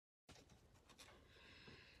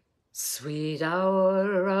Sweet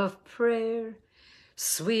hour of prayer,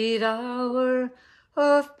 sweet hour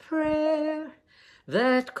of prayer,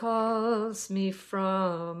 that calls me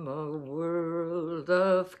from a world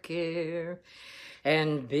of care,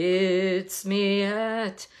 and bids me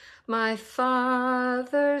at my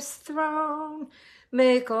Father's throne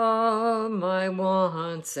make all my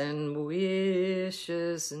wants and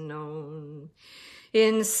wishes known.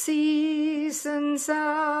 In seasons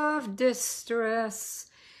of distress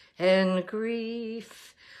and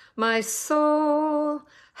grief, my soul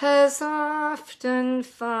has often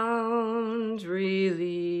found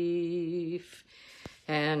relief,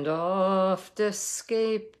 and oft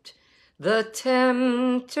escaped the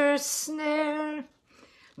tempter's snare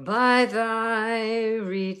by thy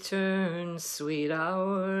return, sweet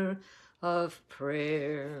hour of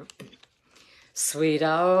prayer. Sweet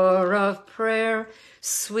hour of prayer,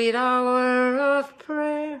 sweet hour of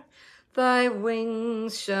prayer, thy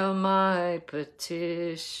wings shall my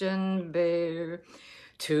petition bear.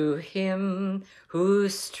 To him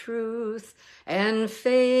whose truth and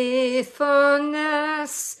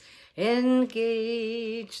faithfulness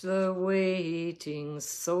engage the waiting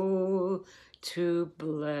soul to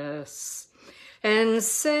bless. And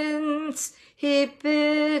since he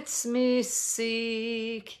bids me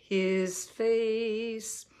seek his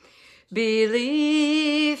face,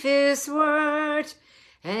 believe his word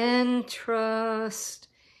and trust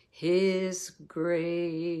his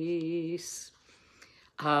grace,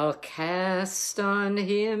 I'll cast on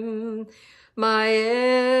him my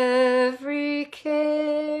every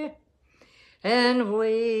care and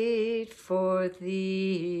wait for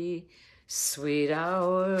thee, sweet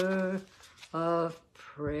hour of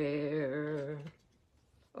prayer.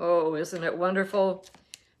 Oh, isn't it wonderful?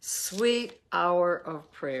 Sweet hour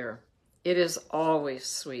of prayer. It is always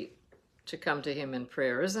sweet to come to him in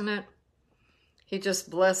prayer, isn't it? He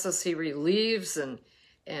just blesses, he relieves and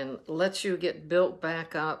lets you get built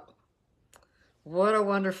back up. What a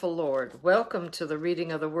wonderful Lord. Welcome to the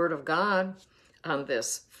reading of the Word of God on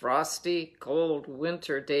this frosty, cold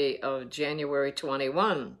winter day of January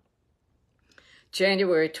 21.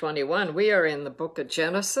 January 21, we are in the book of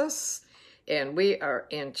Genesis, and we are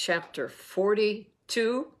in chapter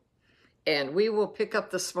 42, and we will pick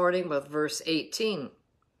up this morning with verse 18.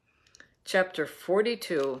 Chapter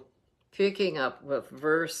 42, picking up with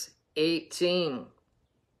verse 18.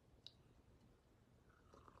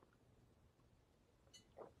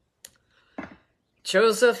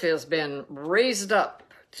 Joseph has been raised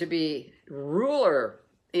up to be ruler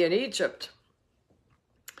in Egypt.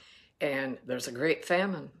 And there's a great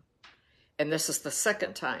famine. And this is the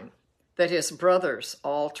second time that his brothers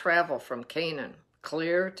all travel from Canaan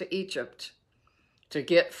clear to Egypt to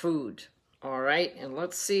get food. All right, and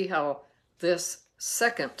let's see how this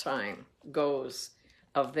second time goes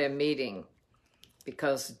of them meeting,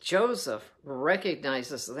 because Joseph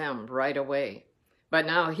recognizes them right away. But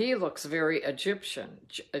now he looks very Egyptian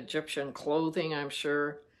clothing, I'm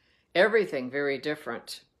sure, everything very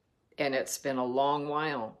different. And it's been a long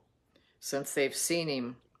while since they've seen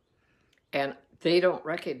him, and they don't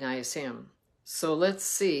recognize him. So let's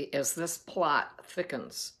see as this plot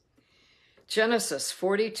thickens. Genesis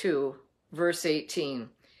 42, verse 18.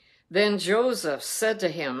 Then Joseph said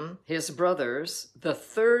to his brothers, the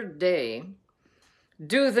third day,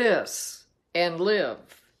 do this and live,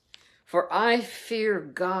 for I fear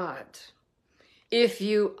God. If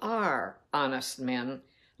you are honest men,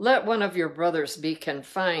 let one of your brothers be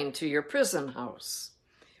confined to your prison house.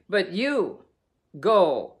 But you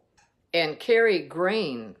go and carry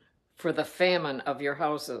grain for the famine of your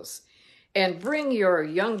houses, and bring your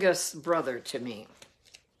youngest brother to me,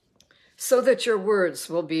 so that your words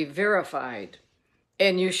will be verified,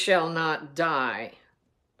 and you shall not die.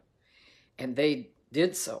 And they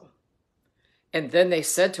did so. And then they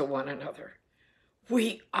said to one another,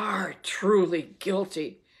 we are truly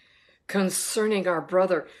guilty concerning our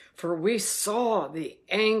brother, for we saw the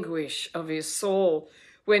anguish of his soul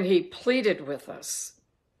when he pleaded with us,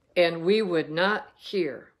 and we would not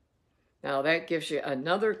hear. Now that gives you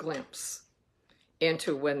another glimpse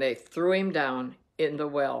into when they threw him down in the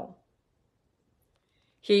well.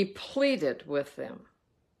 He pleaded with them,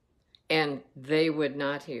 and they would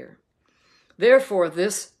not hear. Therefore,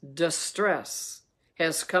 this distress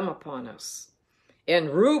has come upon us.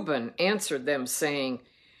 And Reuben answered them, saying,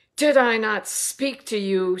 did I not speak to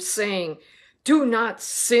you, saying, do not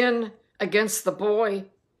sin against the boy?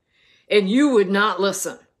 And you would not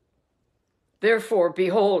listen. Therefore,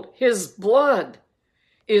 behold, his blood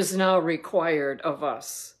is now required of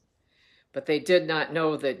us. But they did not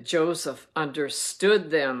know that Joseph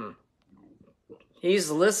understood them.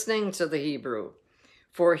 He's listening to the Hebrew.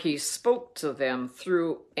 for he spoke to them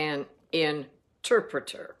through an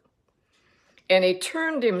interpreter. And he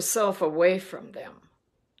turned himself away from them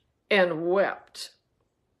and wept.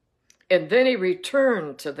 And then he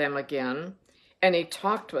returned to them again, and he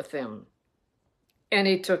talked with them. And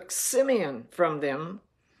he took Simeon from them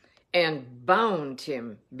and bound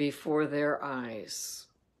him before their eyes.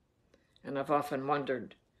 And I've often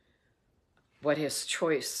wondered what his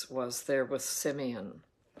choice was there with Simeon.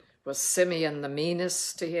 Was Simeon the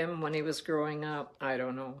meanest to him when he was growing up? I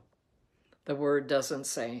don't know. The word doesn't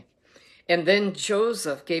say. And then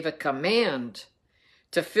Joseph gave a command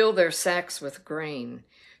to fill their sacks with grain,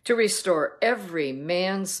 to restore every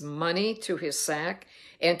man's money to his sack,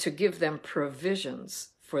 and to give them provisions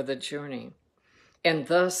for the journey. And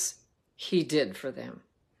thus he did for them.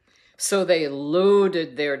 So they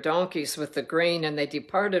loaded their donkeys with the grain, and they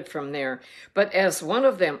departed from there. But as one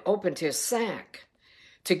of them opened his sack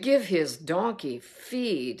to give his donkey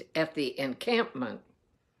feed at the encampment,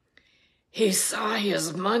 he saw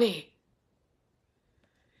his money.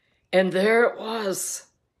 And there it was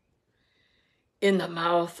in the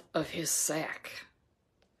mouth of his sack.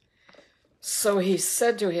 So he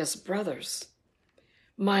said to his brothers,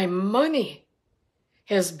 "My money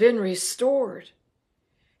has been restored,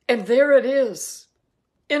 and there it is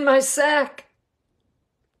in my sack."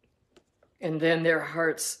 And then their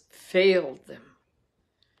hearts failed them,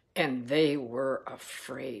 and they were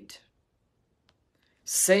afraid,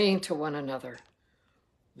 saying to one another,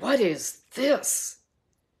 "What is this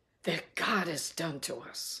that God has done to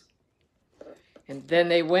us?" And then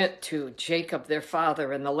they went to Jacob their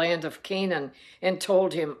father in the land of Canaan and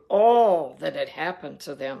told him all that had happened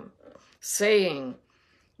to them, saying,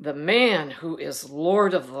 "The man who is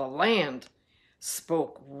Lord of the land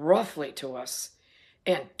spoke roughly to us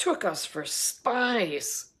and took us for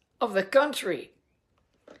spies of the country.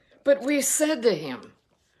 But we said to him,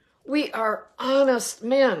 'We are honest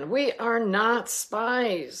men. We are not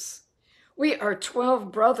spies. We are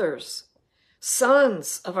 12 brothers,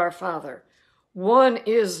 sons of our father. One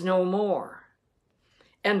is no more.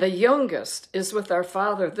 And the youngest is with our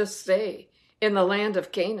father this day in the land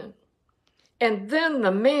of Canaan.' And then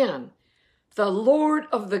the man, the Lord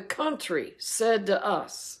of the country, said to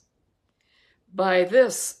us, 'By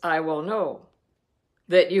this I will know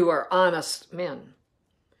that you are honest men.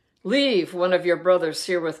 Leave one of your brothers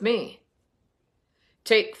here with me.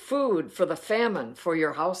 Take food for the famine for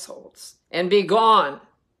your households, and be gone.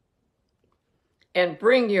 And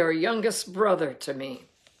bring your youngest brother to me,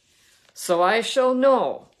 so I shall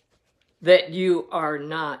know that you are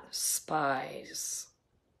not spies,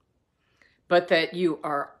 but that you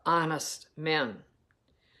are honest men.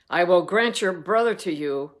 I will grant your brother to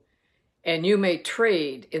you, and you may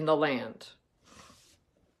trade in the land.'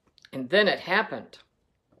 And then it happened,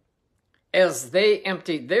 as they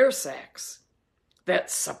emptied their sacks,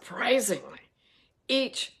 that surprisingly,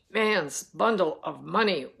 each man's bundle of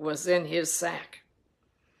money was in his sack.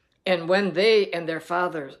 And when they and their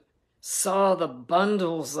father saw the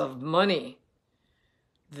bundles of money,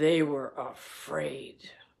 they were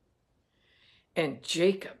afraid. And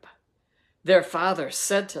Jacob, their father,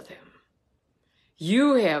 said to them,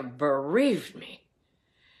 'You have bereaved me.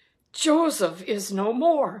 Joseph is no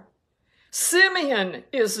more. Simeon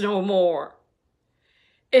is no more.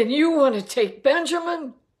 And you want to take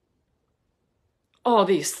Benjamin? All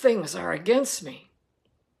these things are against me.'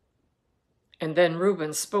 And then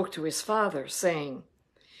Reuben spoke to his father, saying,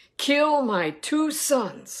 'Kill my 2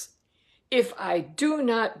 sons if I do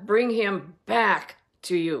not bring him back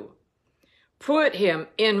to you. Put him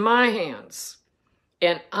in my hands,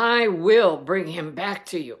 and I will bring him back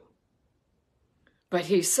to you.' But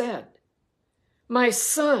he said, 'My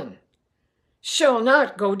son shall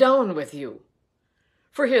not go down with you,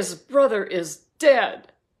 for his brother is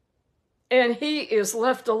dead, and he is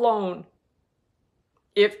left alone.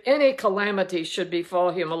 If any calamity should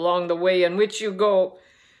befall him along the way in which you go,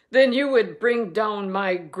 then you would bring down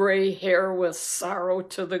my gray hair with sorrow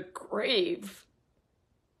to the grave.'"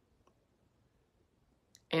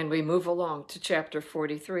 And we move along to chapter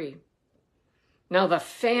 43. Now the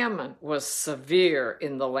famine was severe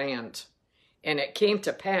in the land, and it came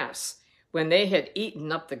to pass, when they had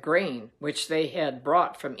eaten up the grain which they had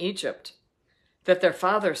brought from Egypt, that their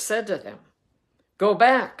father said to them, "Go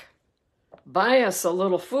back, buy us a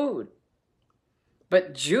little food."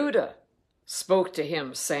 But Judah spoke to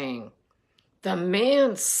him, saying, "The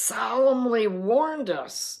man solemnly warned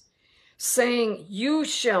us, saying, 'You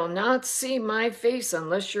shall not see my face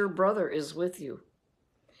unless your brother is with you.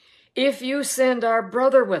 If you send our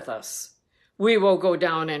brother with us, we will go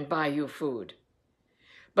down and buy you food.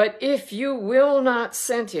 But if you will not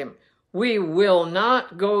send him, we will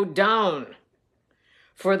not go down.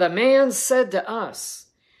 For the man said to us,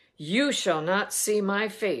 you shall not see my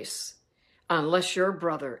face unless your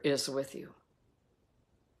brother is with you.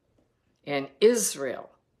 And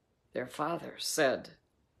Israel, their father, said,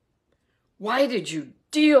 why did you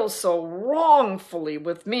deal so wrongfully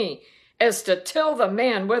with me as to tell the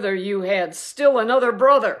man whether you had still another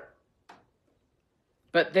brother?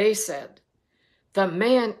 But they said, the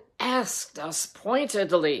man asked us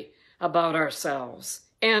pointedly about ourselves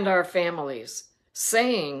and our families,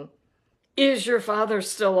 saying, is your father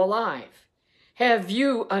still alive? Have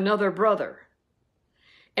you another brother?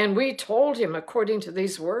 And we told him according to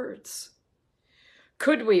these words.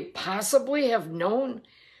 Could we possibly have known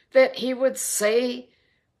that he would say,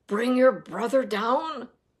 bring your brother down?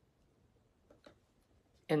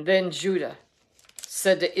 And then Judah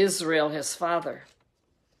said to Israel, his father,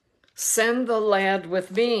 send the lad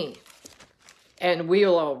with me, and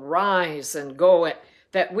we'll arise and go,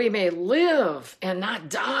 that we may live and not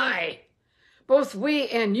die, both we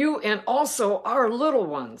and you, and also our little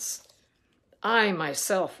ones. I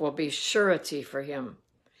myself will be surety for him.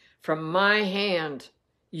 From my hand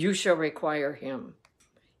you shall require him.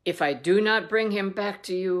 If I do not bring him back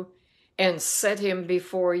to you and set him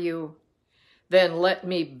before you, then let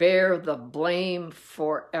me bear the blame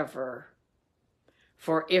forever.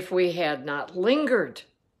 For if we had not lingered,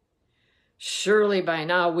 surely by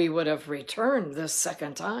now we would have returned this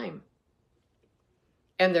second time.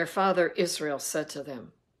 And their father Israel said to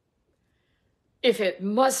them, if it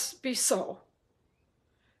must be so,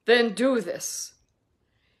 then do this.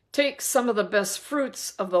 Take some of the best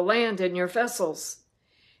fruits of the land in your vessels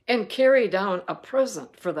and carry down a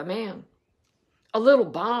present for the man, a little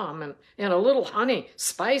balm and a little honey,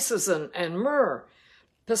 spices and myrrh,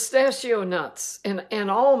 pistachio nuts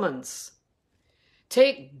and almonds.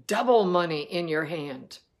 Take double money in your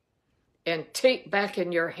hand, and take back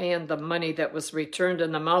in your hand the money that was returned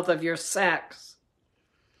in the mouth of your sacks.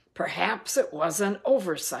 Perhaps it was an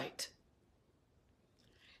oversight.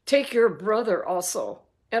 Take your brother also,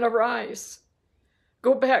 and arise.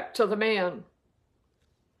 Go back to the man,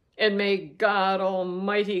 and may God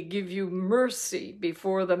Almighty give you mercy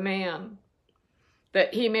before the man,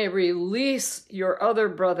 that he may release your other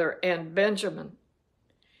brother and Benjamin.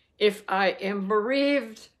 If I am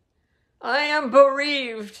bereaved, I am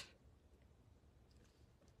bereaved.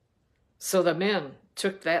 So the men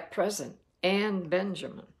took that present and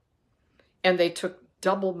Benjamin, and they took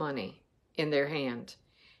double money in their hand,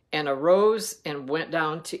 and arose and went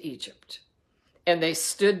down to Egypt. And they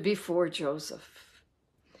stood before Joseph.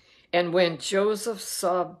 And when Joseph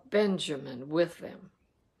saw Benjamin with them,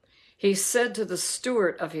 he said to the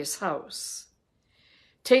steward of his house,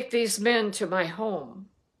 take these men to my home,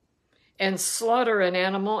 and slaughter an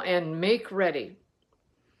animal and make ready,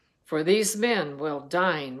 for these men will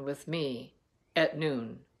dine with me at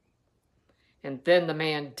noon. And then the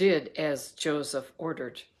man did as Joseph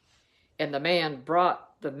ordered, and the man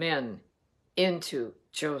brought the men into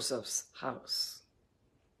Joseph's house.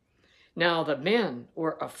 Now the men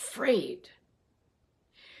were afraid,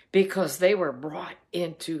 because they were brought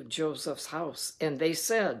into Joseph's house, and they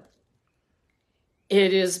said,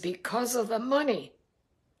 it is because of the money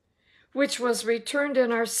which was returned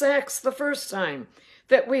in our sacks the first time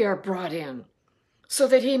that we are brought in, so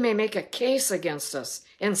that he may make a case against us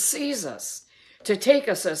and seize us, to take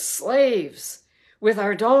us as slaves with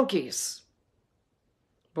our donkeys.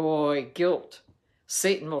 Boy, guilt.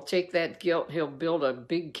 Satan will take that guilt. He'll build a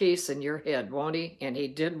big case in your head, won't he? And he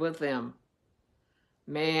did with them.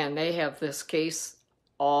 Man, they have this case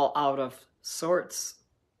all out of sorts.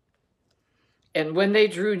 And when they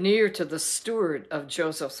drew near to the steward of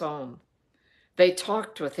Joseph's home, they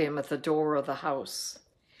talked with him at the door of the house.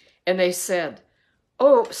 And they said,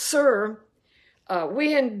 oh, sir,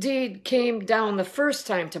 we indeed came down the first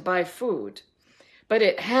time to buy food, but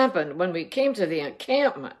it happened when we came to the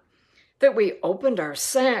encampment that we opened our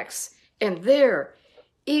sacks, and there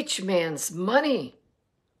each man's money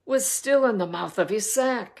was still in the mouth of his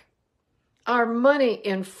sack, our money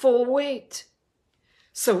in full weight.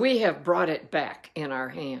 So we have brought it back in our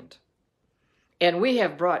hand, and we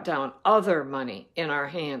have brought down other money in our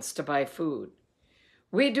hands to buy food.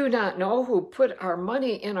 We do not know who put our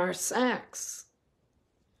money in our sacks.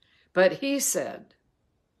 But he said,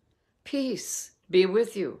 peace be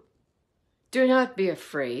with you. Do not be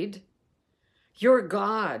afraid. Your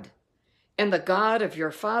God and the God of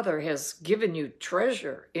your father has given you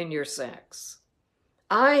treasure in your sacks.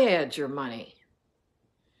 I had your money.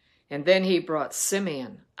 And then he brought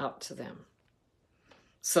Simeon out to them.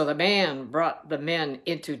 So the man brought the men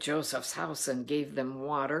into Joseph's house and gave them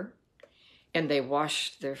water and they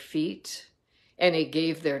washed their feet, and he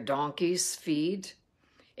gave their donkeys feed.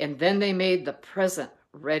 And then they made the present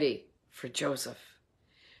ready for Joseph,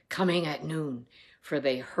 coming at noon, for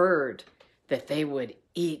they heard that they would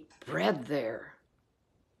eat bread there.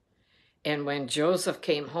 And when Joseph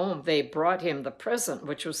came home, they brought him the present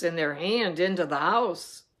which was in their hand into the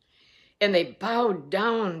house, and they bowed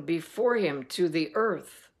down before him to the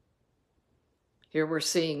earth. Here we're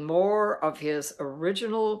seeing more of his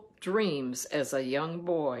original dreams as a young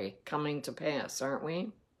boy coming to pass, aren't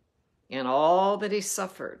we? And all that he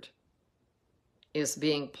suffered is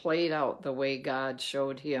being played out the way God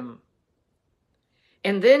showed him.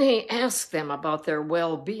 And then he asked them about their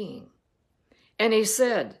well-being. And he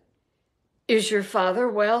said, "Is your father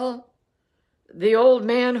well? The old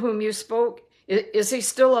man whom you spoke, is he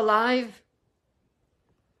still alive?"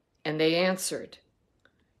 And they answered,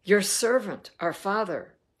 "Your servant, our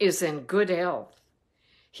father, is in good health.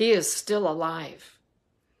 He is still alive."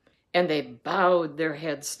 And they bowed their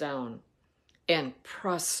heads down and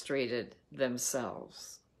prostrated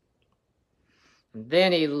themselves. And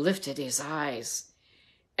then he lifted his eyes,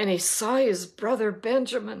 and he saw his brother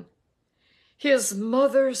Benjamin, his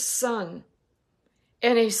mother's son.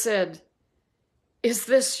 And he said, "Is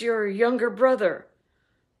this your younger brother,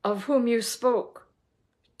 of whom you spoke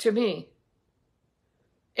to me?"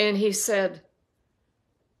 And he said,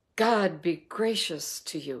 "God be gracious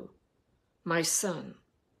to you, my son."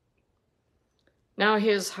 Now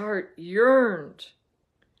his heart yearned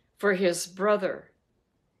for his brother.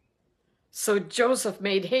 So Joseph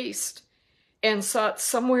made haste and sought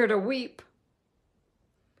somewhere to weep.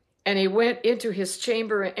 And he went into his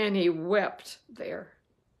chamber and he wept there.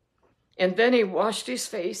 And then he washed his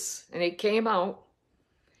face and he came out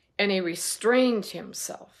and he restrained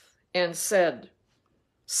himself and said,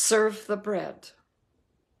 "Serve the bread."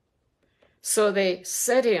 So they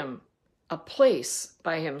set him a place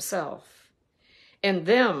by himself, and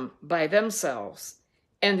them by themselves,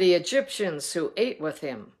 and the Egyptians who ate with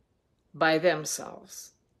him by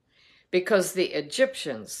themselves, because the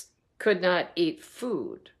Egyptians could not eat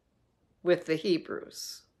food with the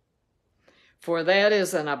Hebrews, for that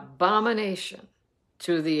is an abomination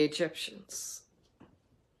to the Egyptians.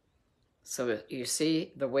 So you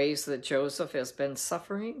see the ways that Joseph has been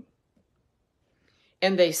suffering.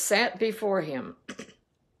 And they sat before him,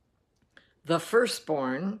 the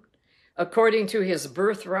firstborn according to his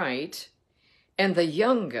birthright, and the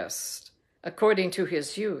youngest according to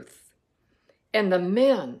his youth. And the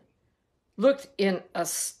men looked in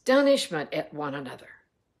astonishment at one another.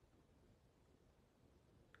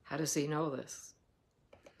 How does he know this?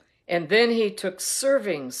 And then he took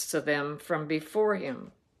servings to them from before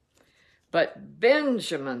him. But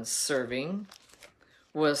Benjamin's serving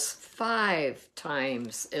was 5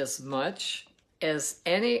 times as much as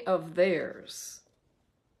any of theirs.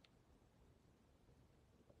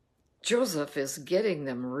 Joseph is getting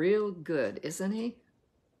them real good, isn't he?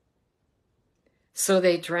 So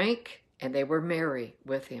they drank and they were merry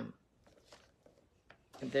with him.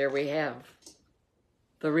 And there we have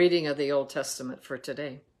the reading of the Old Testament for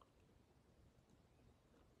today.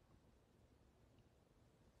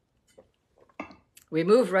 We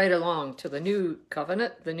move right along to the New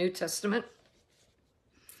Covenant, the New Testament.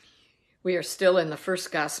 We are still in the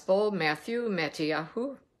first Gospel, Matthew,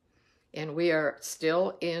 and we are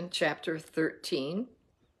still in chapter 13.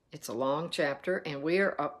 It's a long chapter, and we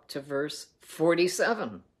are up to verse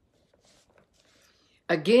 47.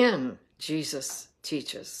 Again, Jesus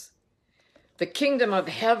teaches, "The kingdom of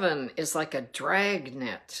heaven is like a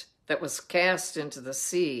dragnet that was cast into the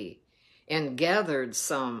sea and gathered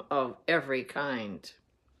some of every kind,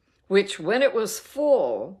 which when it was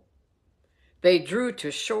full, they drew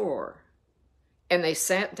to shore, and they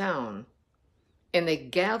sat down, and they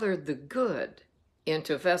gathered the good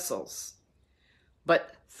into vessels,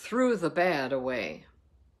 but threw the bad away.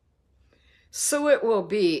 So it will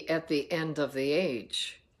be at the end of the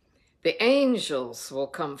age. The angels will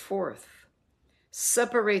come forth,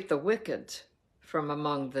 separate the wicked from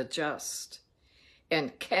among the just,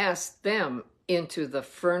 and cast them into the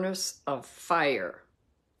furnace of fire."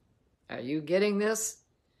 Are you getting this?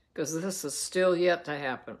 Because this is still yet to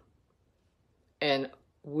happen. And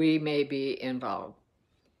we may be involved.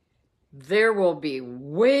 There will be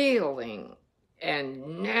wailing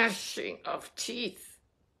and gnashing of teeth.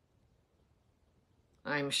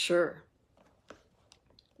 I'm sure.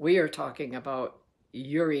 We are talking about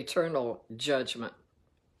your eternal judgment.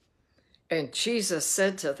 And Jesus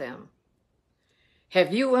said to them,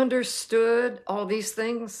 "Have you understood all these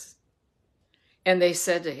things?" And they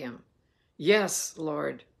said to him, "Yes,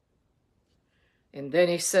 Lord." And then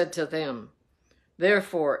he said to them,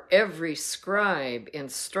 Therefore, every scribe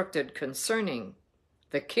instructed concerning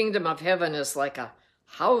the kingdom of heaven is like a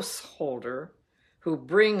householder who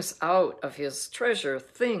brings out of his treasure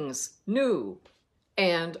things new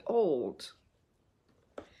and old.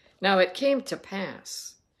 Now it came to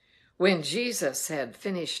pass, when Jesus had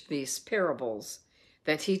finished these parables,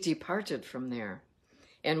 that he departed from there.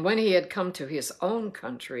 And when he had come to his own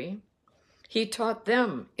country, he taught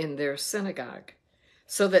them in their synagogue,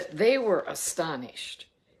 so that they were astonished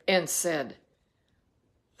and said,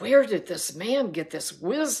 "Where did this man get this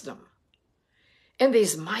wisdom and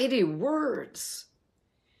these mighty words?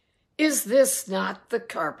 Is this not the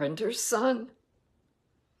carpenter's son?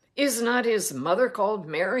 Is not his mother called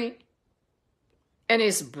Mary? And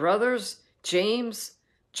his brothers James,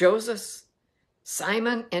 Joseph,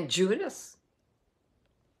 Simon, and Judas?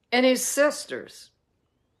 And his sisters,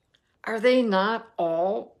 are they not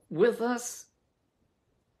all with us?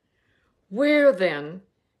 Where then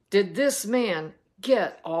did this man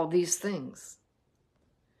get all these things?"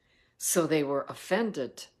 So they were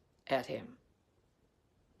offended at him.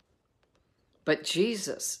 But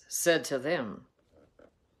Jesus said to them,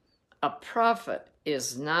 "A prophet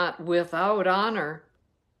is not without honor,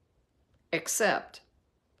 except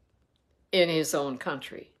in his own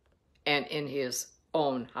country and in his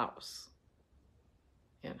own house."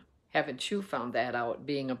 And haven't you found that out,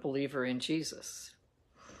 being a believer in Jesus?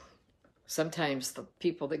 Sometimes the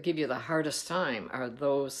people that give you the hardest time are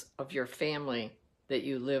those of your family that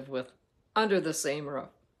you live with under the same roof.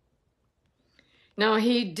 Now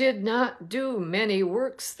he did not do many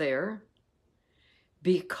works there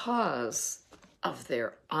because of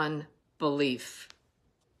their unbelief.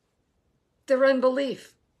 Their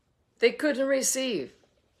unbelief. They couldn't receive.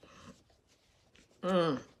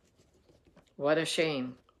 What a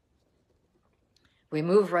shame. We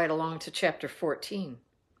move right along to chapter 14.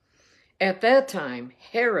 At that time,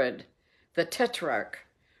 Herod the Tetrarch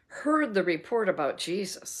heard the report about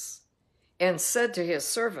Jesus and said to his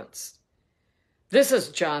servants, "This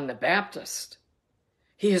is John the Baptist.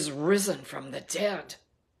 He is risen from the dead,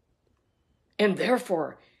 and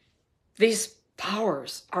therefore these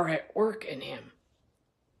powers are at work in him."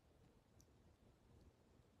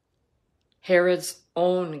 Herod's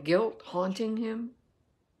own guilt haunting him.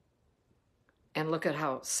 And look at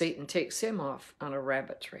how Satan takes him off on a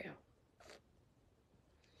rabbit trail.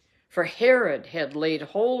 For Herod had laid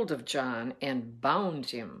hold of John and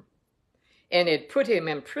bound him, and had put him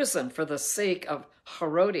in prison for the sake of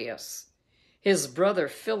Herodias, his brother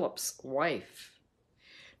Philip's wife,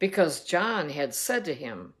 because John had said to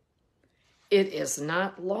him, "It is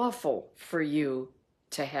not lawful for you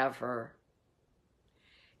to have her."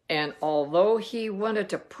 And although he wanted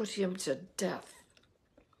to put him to death,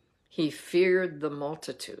 he feared the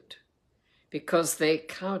multitude, because they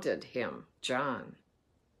counted him, John,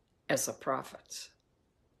 as a prophet.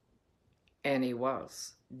 And he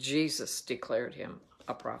was. Jesus declared him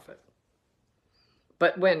a prophet.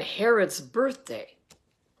 But when Herod's birthday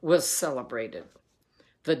was celebrated,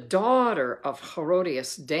 the daughter of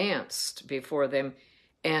Herodias danced before them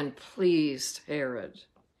and pleased Herod.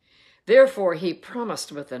 Therefore he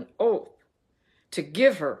promised with an oath to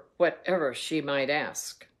give her whatever she might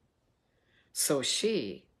ask. So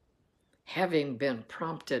she, having been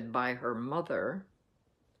prompted by her mother,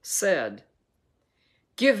 said,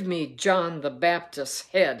 "Give me John the Baptist's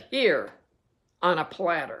head here on a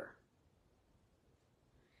platter."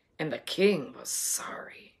 And the king was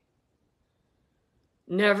sorry.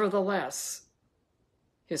 Nevertheless,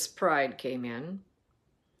 his pride came in,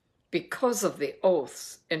 because of the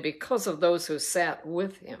oaths and because of those who sat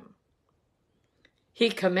with him. He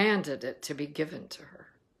commanded it to be given to her.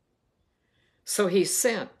 So he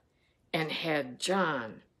sent and had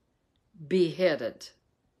John beheaded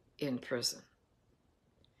in prison.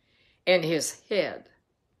 And his head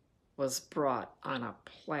was brought on a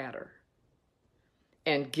platter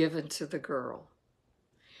and given to the girl.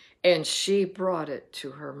 And she brought it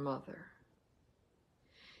to her mother.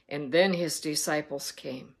 And then his disciples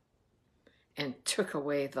came and took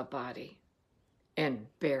away the body and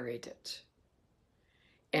buried it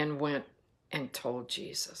and went and told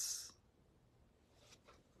Jesus.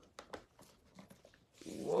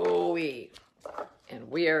 Whoa-wee. And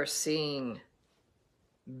we are seeing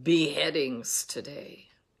beheadings today.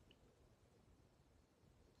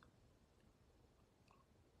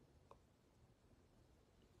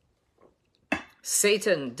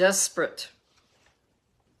 Satan, desperate,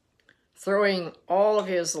 throwing all of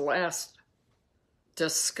his last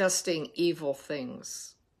disgusting evil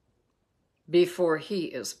things before he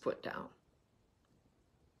is put down.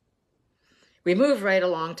 We move right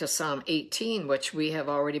along to Psalm 18, which we have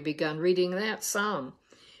already begun reading that psalm.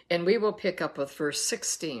 And we will pick up with verse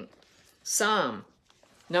 16. Psalm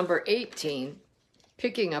number 18,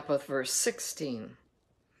 picking up with verse 16.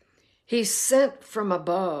 He sent from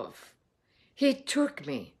above. He took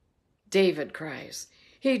me, David cries.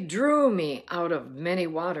 He drew me out of many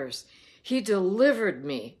waters. He delivered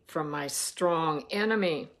me from my strong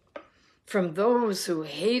enemy, from those who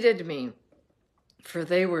hated me, for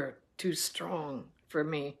they were too strong for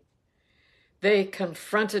me. They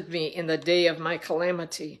confronted me in the day of my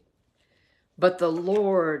calamity, but the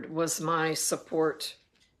Lord was my support.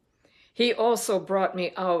 He also brought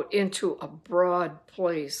me out into a broad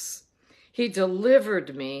place. He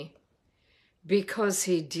delivered me because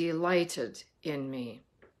he delighted in me.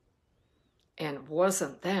 And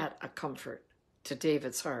wasn't that a comfort to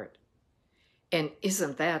David's heart? And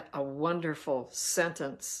isn't that a wonderful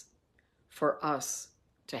sentence for us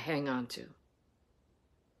to hang on to?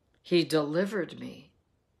 He delivered me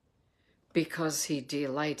because he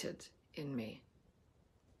delighted in me.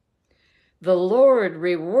 The Lord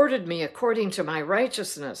rewarded me according to my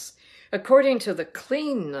righteousness, according to the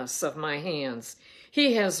cleanness of my hands.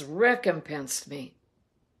 He has recompensed me.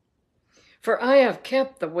 For I have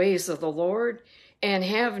kept the ways of the Lord and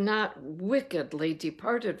have not wickedly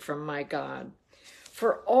departed from my God.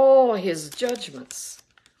 For all his judgments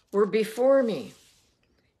were before me,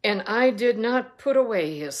 and I did not put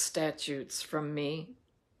away his statutes from me.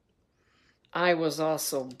 I was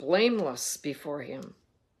also blameless before him,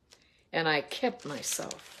 and I kept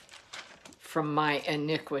myself from my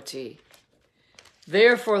iniquity.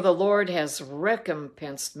 Therefore the Lord has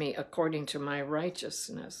recompensed me according to my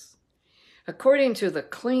righteousness, according to the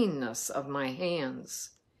cleanness of my hands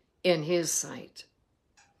in his sight.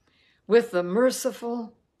 With the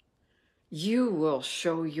merciful, you will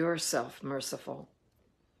show yourself merciful.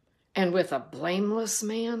 And with a blameless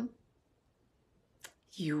man,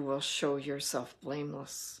 you will show yourself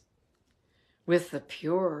blameless. With the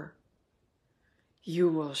pure, you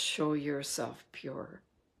will show yourself pure.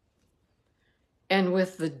 And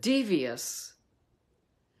with the devious,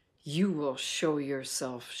 you will show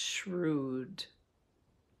yourself shrewd.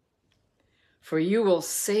 For you will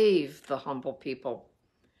save the humble people,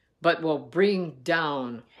 but will bring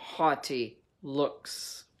down haughty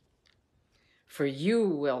looks. For you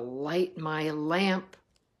will light my lamp.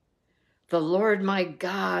 The Lord my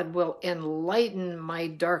God will enlighten my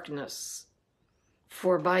darkness.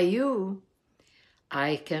 For by you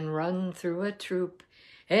I can run through a troop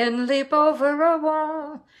and leap over a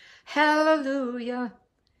wall. Hallelujah.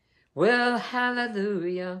 Well,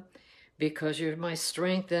 hallelujah. Because you're my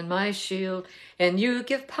strength and my shield, and you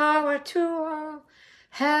give power to all.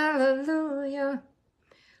 Hallelujah.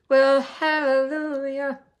 Well,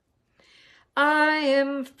 hallelujah. I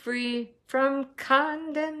am free from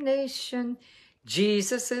condemnation.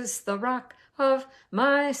 Jesus is the rock of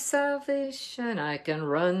my salvation. I can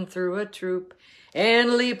run through a troop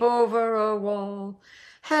and leap over a wall.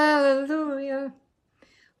 Hallelujah.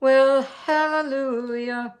 Well,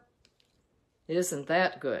 hallelujah. Isn't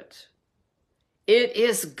that good? It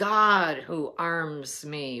is God who arms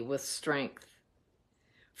me with strength.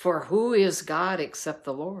 For who is God except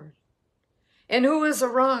the Lord? And who is a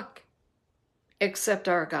rock except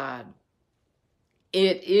our God?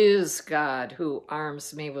 It is God who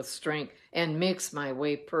arms me with strength and makes my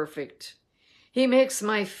way perfect. He makes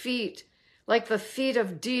my feet like the feet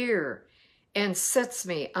of deer and sets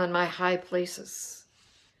me on my high places.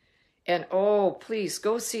 And oh, please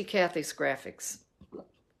go see Kathy's graphics.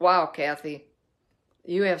 Wow, Kathy,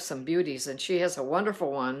 you have some beauties, and she has a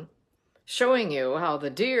wonderful one showing you how the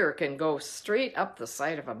deer can go straight up the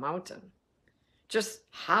side of a mountain, just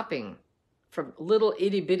hopping from little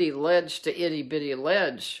itty-bitty ledge to itty-bitty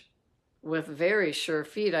ledge with very sure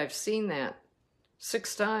feet. I've seen that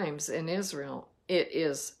 6 times in Israel. It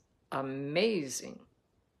is amazing.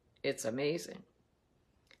 It's amazing.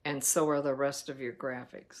 And so are the rest of your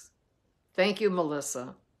graphics. Thank you,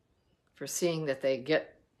 Melissa, for seeing that they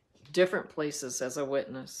get different places as a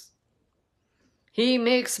witness. He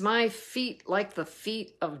makes my feet like the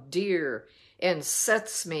feet of deer and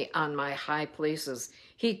sets me on my high places.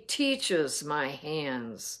 He teaches my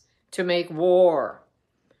hands to make war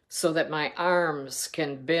so that my arms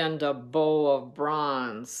can bend a bow of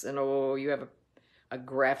bronze. And oh, you have a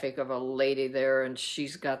graphic of a lady there, and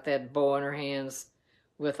she's got that bow in her hands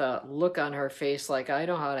with a look on her face like, I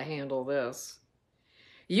know how to handle this.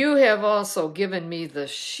 You have also given me the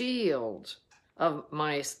shield of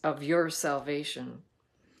your salvation.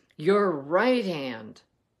 Your right hand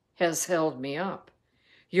has held me up.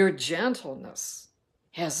 Your gentleness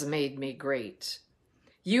has made me great.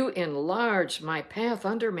 You enlarged my path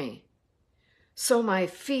under me, so my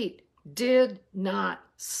feet did not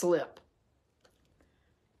slip.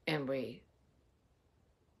 And we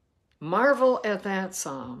marvel at that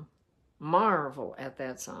psalm,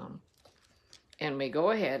 and we go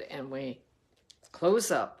ahead and we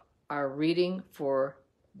close up our reading for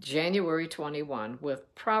January 21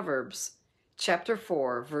 with Proverbs chapter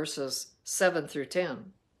 4, verses 7 through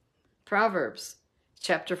 10. Proverbs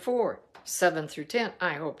chapter 4, 7 through 10.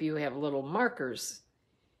 I hope you have little markers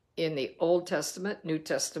in the Old Testament, New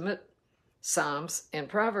Testament, Psalms, and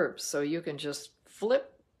Proverbs, so you can just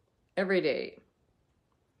flip every day.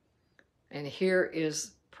 And here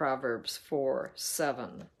is Proverbs 4,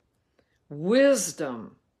 7.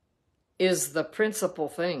 Wisdom is the principal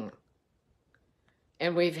thing.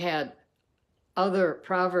 And we've had other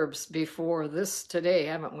Proverbs before this today,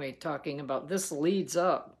 haven't we? Talking about this leads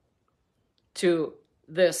up to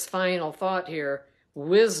this final thought here.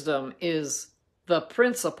 Wisdom is the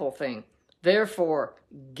principal thing. Therefore,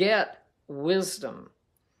 get wisdom.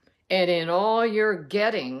 And in all you're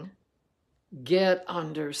getting, get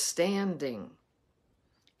understanding.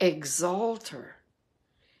 Exalt her,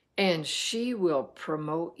 and she will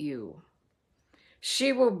promote you.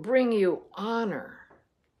 She will bring you honor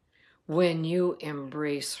when you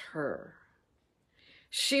embrace her.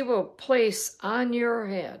 She will place on your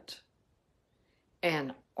head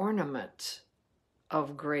an ornament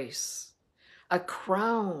of grace, a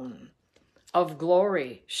crown of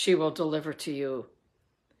glory she will deliver to you.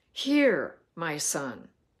 Hear, my son,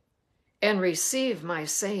 and receive my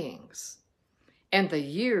sayings, and the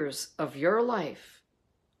years of your life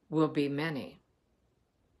will be many.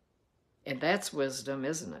 And that's wisdom,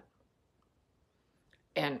 isn't it?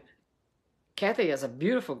 And Kathy has a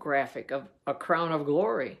beautiful graphic of a crown of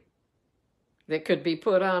glory that could be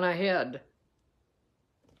put on a head.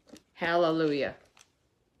 Hallelujah.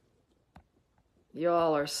 You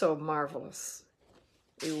all are so marvelous.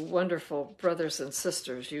 You wonderful brothers and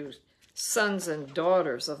sisters, you sons and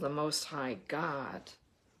daughters of the Most High God.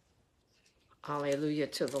 Hallelujah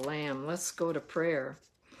to the Lamb. Let's go to prayer.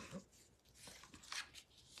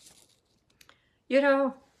 You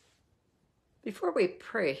know, before we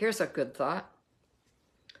pray, here's a good thought.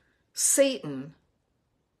 Satan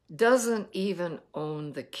doesn't even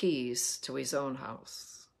own the keys to his own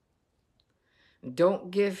house.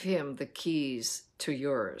 Don't give him the keys to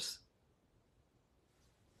yours.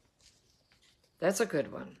 That's a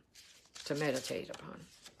good one to meditate upon.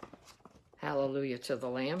 Hallelujah to the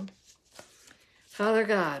Lamb. Father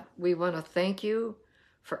God, we want to thank you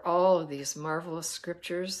for all of these marvelous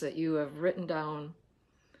scriptures that you have written down.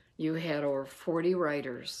 You had over 40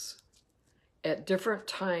 writers at different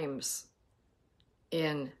times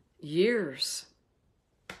in years.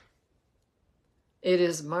 It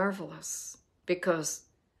is marvelous because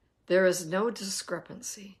there is no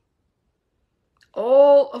discrepancy.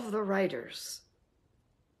 All of the writers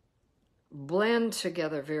blend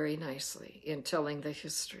together very nicely in telling the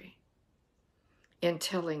history, in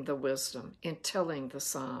telling the wisdom, in telling the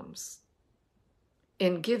Psalms,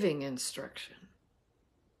 in giving instruction,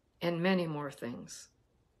 and many more things.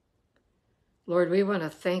 Lord, we want to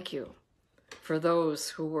thank you for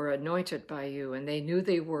those who were anointed by you, and they knew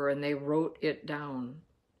they were, and they wrote it down.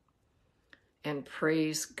 And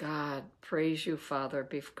praise God, praise you, Father,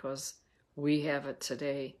 because we have it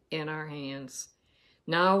today in our hands.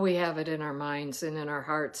 Now we have it in our minds and in our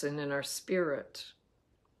hearts and in our spirit.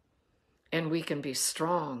 And we can be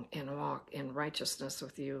strong and walk in righteousness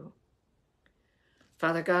with you.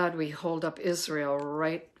 Father God, we hold up Israel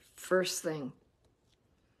right first thing.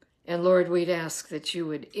 And Lord, we'd ask that you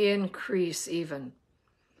would increase even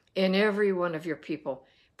in every one of your people,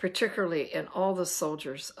 particularly in all the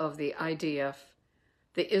soldiers of the IDF,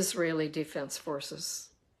 the Israeli Defense Forces,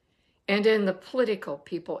 and in the political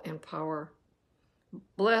people in power.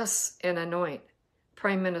 Bless and anoint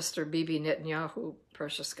Prime Minister Bibi Netanyahu,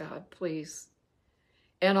 precious God, please,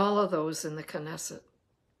 and all of those in the Knesset,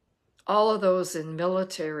 all of those in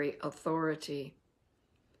military authority,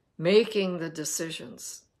 making the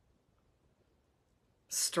decisions,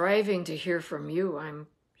 striving to hear from you, I'm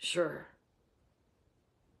sure,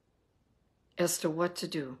 as to what to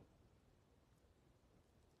do.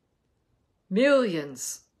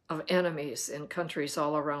 Millions of enemies in countries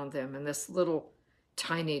all around them in this little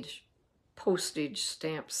tiny postage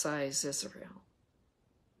stamp size Israel.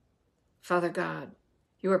 Father God,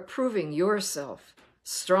 you are proving yourself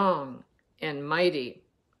strong and mighty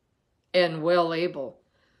and well able,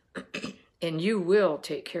 and you will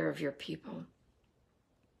take care of your people.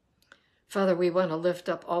 Father, we want to lift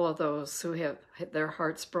up all of those who have had their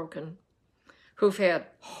hearts broken, who've had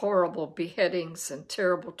horrible beheadings and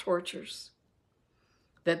terrible tortures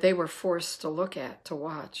that they were forced to look at, to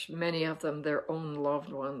watch, many of them their own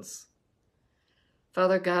loved ones.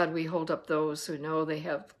 Father God, we hold up those who know they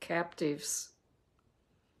have captives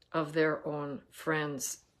of their own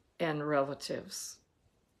friends and relatives,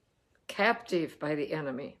 captive by the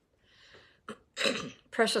enemy.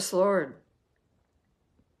 Precious Lord,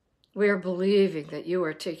 we are believing that you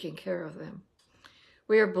are taking care of them.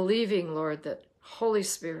 We are believing, Lord, that Holy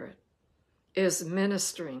Spirit is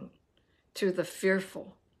ministering to the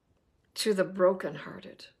fearful, to the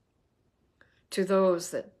brokenhearted, to those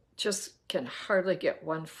that just can hardly get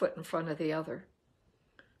one foot in front of the other,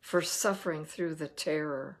 for suffering through the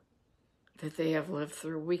terror that they have lived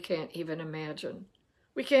through. We can't even imagine.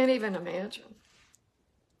 We can't even imagine.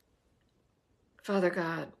 Father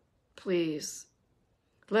God, please,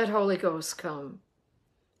 let Holy Ghost come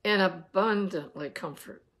and abundantly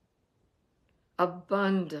comfort,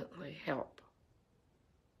 abundantly help,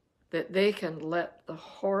 that they can let the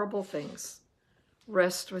horrible things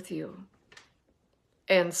rest with you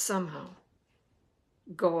and somehow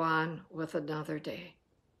go on with another day.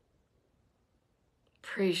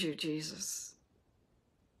 Praise you, Jesus.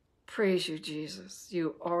 Praise you, Jesus.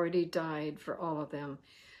 You already died for all of them.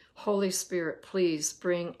 Holy Spirit, please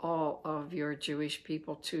bring all of your Jewish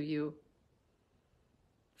people to you.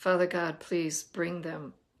 Father God, please bring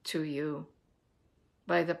them to you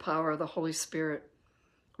by the power of the Holy Spirit.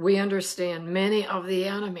 We understand many of the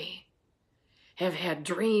enemy have had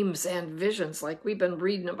dreams and visions like we've been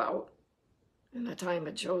reading about in the time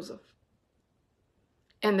of Joseph.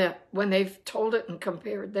 And that when they've told it and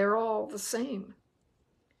compared, they're all the same.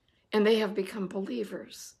 And they have become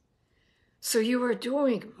believers. So you are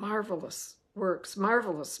doing marvelous works,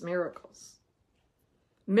 marvelous miracles.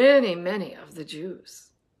 Many, many of the Jews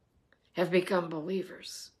have become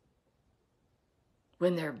believers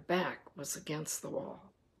when their back was against the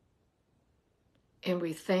wall. And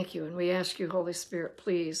we thank you and we ask you, Holy Spirit,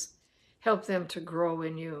 please help them to grow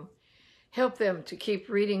in you. Help them to keep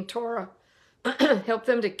reading Torah. Help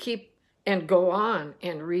them to keep and go on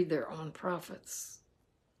and read their own prophets.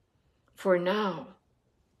 For now,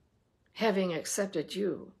 having accepted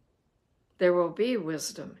you, there will be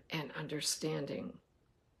wisdom and understanding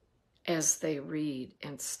as they read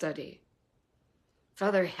and study.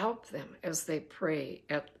 Father, help them as they pray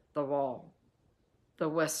at the wall, the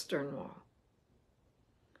western wall.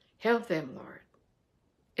 Help them, Lord,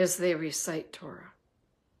 as they recite Torah,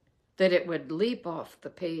 that it would leap off the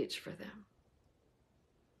page for them.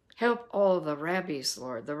 Help all the rabbis,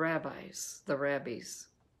 Lord, the rabbis,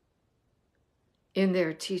 in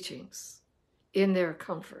their teachings, in their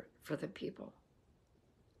comfort for the people.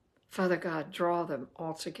 Father God, draw them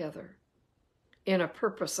all together in a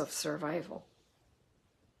purpose of survival.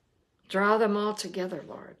 Draw them all together,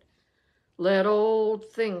 Lord. Let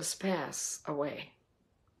old things pass away.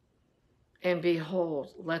 And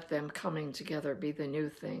behold, let them coming together be the new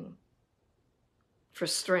thing. For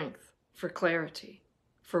strength, for clarity,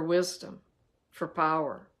 for wisdom, for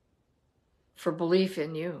power, for belief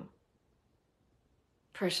in you.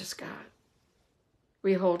 Precious God,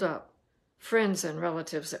 we hold up friends and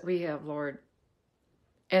relatives that we have, Lord,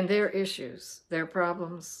 and their issues, their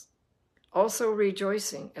problems, also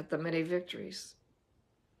rejoicing at the many victories.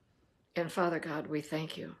 And Father God, we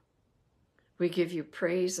thank you. We give you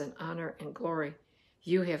praise and honor and glory.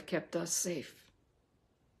 You have kept us safe.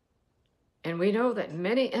 And we know that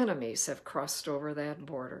many enemies have crossed over that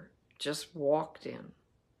border, just walked in,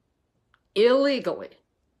 illegally.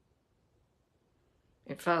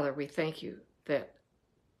 And Father, we thank you that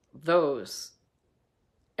those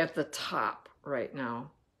at the top right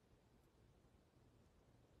now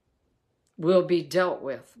will be dealt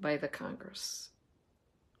with by the Congress,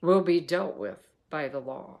 will be dealt with by the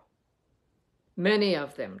law. Many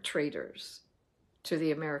of them traitors to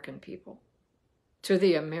the American people, to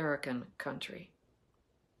the American country.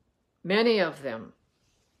 Many of them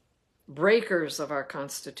breakers of our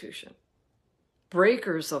Constitution,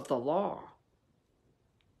 breakers of the law,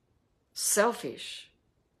 selfish,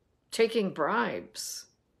 taking bribes.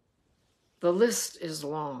 The list is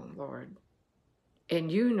long, Lord,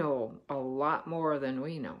 and you know a lot more than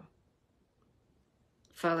we know.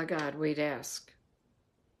 Father God, we'd ask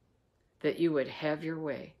that you would have your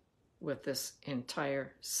way with this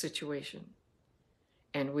entire situation,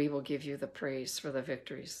 and we will give you the praise for the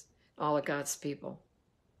victories. All of God's people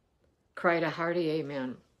cried a hearty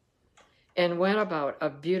amen and went about a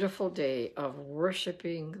beautiful day of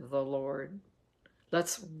worshiping the Lord.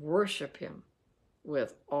 Let's worship him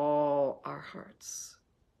with all our hearts.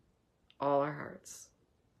 All our hearts.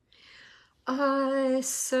 I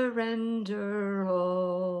surrender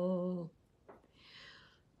all.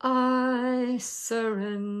 I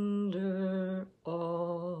surrender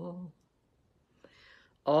all.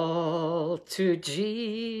 All to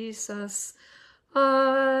Jesus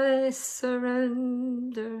I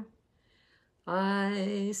surrender.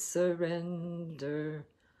 I surrender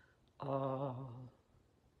all.